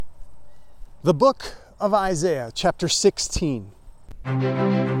The book of Isaiah, chapter 16.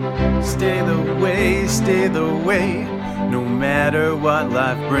 Stay the way, no matter what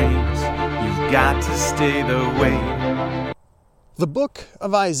life brings, you've got to stay the way. The book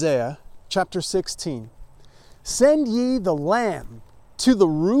of Isaiah, chapter 16. Send ye the lamb to the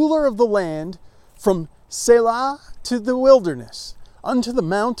ruler of the land, from Selah to the wilderness, unto the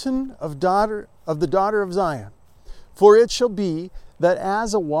mountain of the daughter of Zion. For it shall be that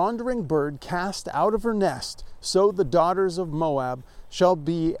as a wandering bird cast out of her nest, so the daughters of Moab shall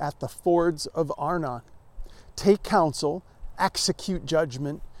be at the fords of Arnon. Take counsel, execute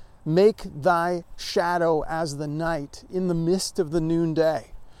judgment, make thy shadow as the night in the mist of the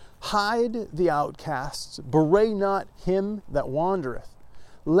noonday. Hide the outcasts, bewray not him that wandereth.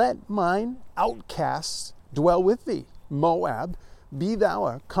 Let mine outcasts dwell with thee, Moab. Be thou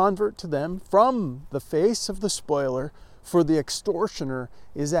a convert to them from the face of the spoiler, for the extortioner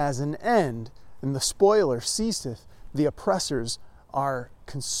is as an end, and the spoiler ceaseth. The oppressors are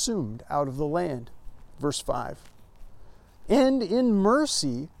consumed out of the land. Verse 5. And in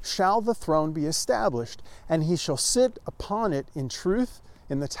mercy shall the throne be established, and he shall sit upon it in truth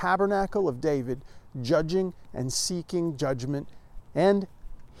in the tabernacle of David, judging and seeking judgment and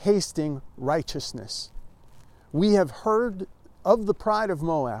hasting righteousness. We have heard of the pride of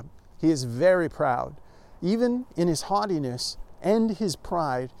Moab. He is very proud, even in his haughtiness and his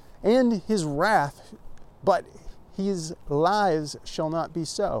pride and his wrath, but his lies shall not be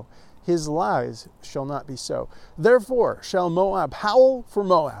so. His lies shall not be so. Therefore shall Moab howl for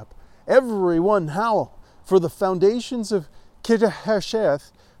Moab, every one howl, for the foundations of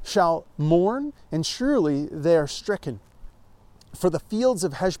Kirhasheth shall mourn, and surely they are stricken. For the fields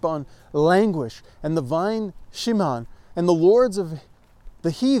of Heshbon languish, and the vine Shimon, and the lords of the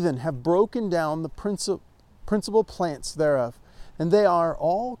heathen have broken down the principal plants thereof, and they are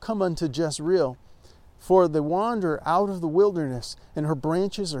all come unto Jezreel. For they wander out of the wilderness, and her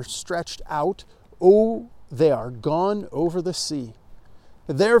branches are stretched out. Oh, they are gone over the sea.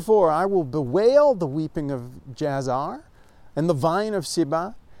 Therefore I will bewail the weeping of Jazer, and the vine of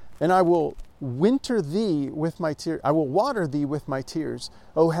Sibah, and I will water thee with my tears.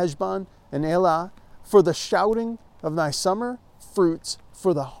 O Heshbon and Elah, for the shouting of thy summer fruits,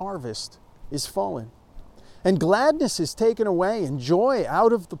 for the harvest is fallen. And gladness is taken away, and joy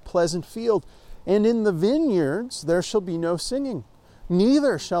out of the pleasant field. And in the vineyards there shall be no singing,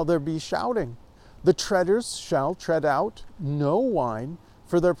 neither shall there be shouting. The treaders shall tread out no wine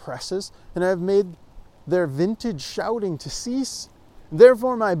for their presses, and I have made their vintage shouting to cease.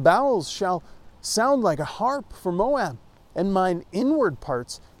 Therefore my bowels shall sound like a harp for Moab, and mine inward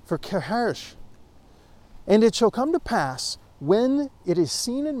parts for Kirhaish. And it shall come to pass, when it is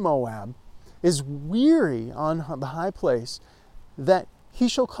seen in Moab, is weary on the high place, that he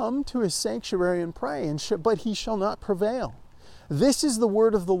shall come to his sanctuary and pray, but he shall not prevail. This is the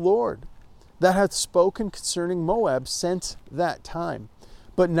word of the Lord that hath spoken concerning Moab since that time.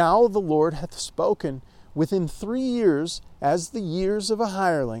 But now the Lord hath spoken, within 3 years, as the years of a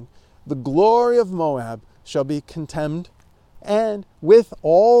hireling, the glory of Moab shall be contemned, and with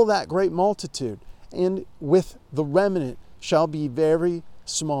all that great multitude, and with the remnant shall be very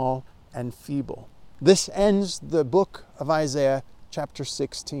small and feeble. This ends the book of Isaiah, chapter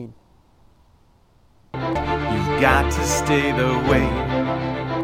 16. You've got to stay the way.